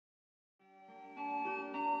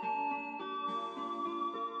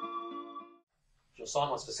Gilson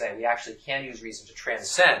wants to say we actually can use reason to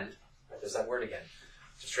transcend, there's that word again,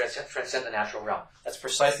 to transcend the natural realm. That's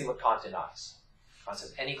precisely what Kant denies. Kant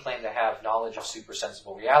says any claim to have knowledge of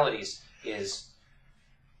supersensible realities is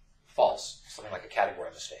false, something like a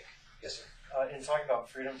category mistake. Yes, sir? In talking about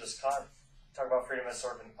freedom, does Kant talk about freedom as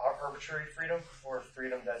sort of an arbitrary freedom, or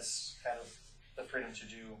freedom that's kind of the freedom to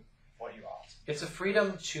do what you ought? It's a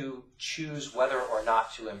freedom to choose whether or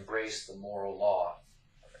not to embrace the moral law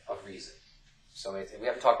of reason. So we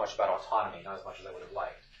haven't talked much about autonomy, not as much as I would have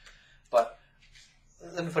liked. But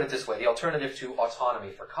let me put it this way. The alternative to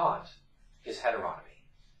autonomy for Kant is heteronomy.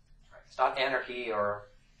 Right? It's not anarchy or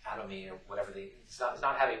anomy or whatever. It's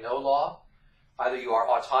not having no law. Either you are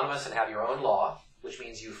autonomous and have your own law, which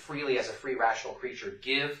means you freely, as a free rational creature,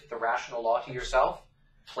 give the rational law to yourself,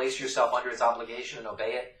 place yourself under its obligation and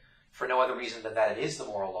obey it for no other reason than that it is the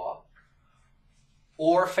moral law.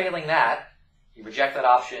 Or failing that, you reject that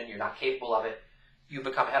option, you're not capable of it, you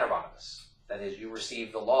become heteronomous. That is, you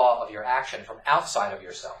receive the law of your action from outside of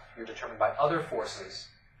yourself. You're determined by other forces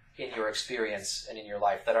in your experience and in your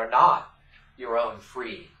life that are not your own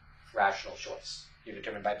free, rational choice. You're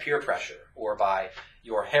determined by peer pressure, or by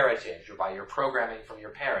your heritage, or by your programming from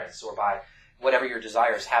your parents, or by whatever your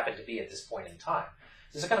desires happen to be at this point in time.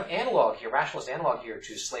 There's a kind of analog here, rationalist analog here,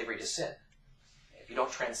 to slavery to sin. If you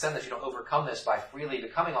don't transcend this, you don't overcome this by freely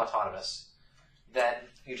becoming autonomous, then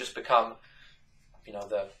you just become,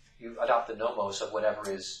 you adopt the nomos of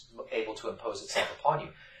whatever is able to impose itself upon you.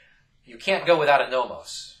 You can't go without a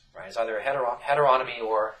nomos, right? It's either a heteronomy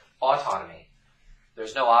or autonomy.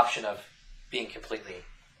 There's no option of being completely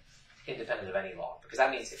independent of any law. Because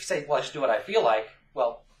that means if you say, well, I just do what I feel like,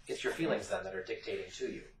 well, it's your feelings then that are dictating to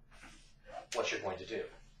you what you're going to do.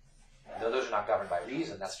 And though those are not governed by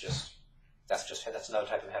reason, that's another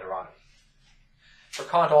type of heteronomy. For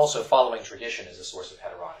Kant, also, following tradition is a source of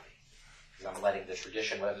heteronomy. Because I'm letting the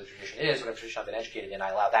tradition, whatever the tradition is, whatever tradition I've been educated in, I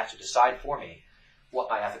allow that to decide for me what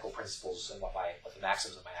my ethical principles and what the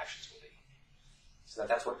maxims of my actions will be. So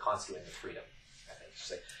that's what Kant's doing with freedom, I think.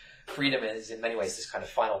 So freedom is, in many ways, this kind of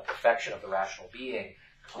final perfection of the rational being,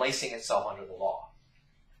 placing itself under the law.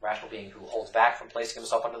 Rational being who holds back from placing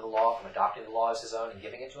himself under the law, from adopting the law as his own and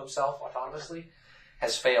giving it to himself autonomously,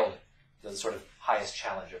 has failed the sort of highest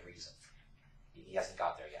challenge of reason. He hasn't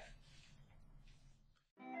got there yet.